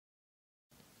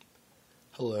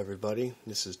Hello everybody,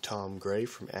 this is Tom Gray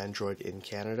from Android in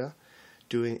Canada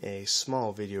doing a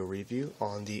small video review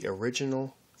on the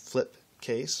original flip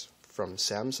case from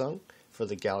Samsung for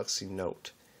the Galaxy Note.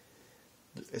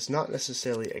 It's not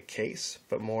necessarily a case,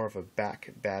 but more of a back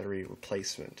battery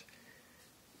replacement.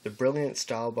 The brilliant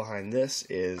style behind this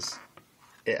is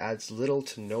it adds little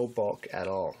to no bulk at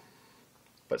all,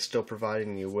 but still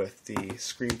providing you with the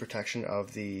screen protection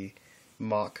of the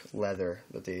mock leather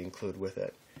that they include with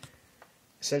it.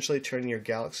 Essentially turning your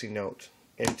Galaxy Note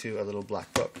into a little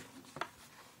black book.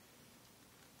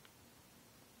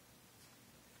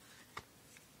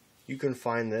 You can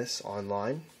find this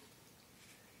online,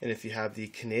 and if you have the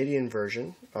Canadian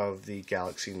version of the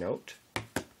Galaxy Note,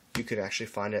 you can actually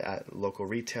find it at local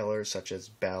retailers such as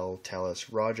Bell, Telus,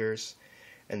 Rogers,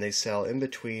 and they sell in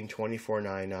between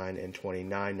 $24.99 and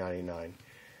 $29.99.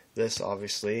 This,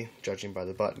 obviously, judging by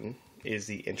the button, is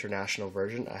the international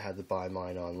version. I had to buy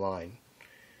mine online.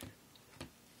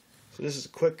 So this is a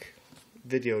quick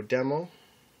video demo,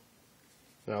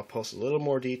 and I'll post a little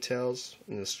more details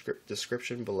in the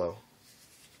description below.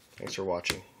 Thanks for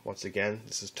watching. Once again,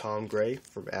 this is Tom Gray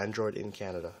from Android in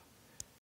Canada.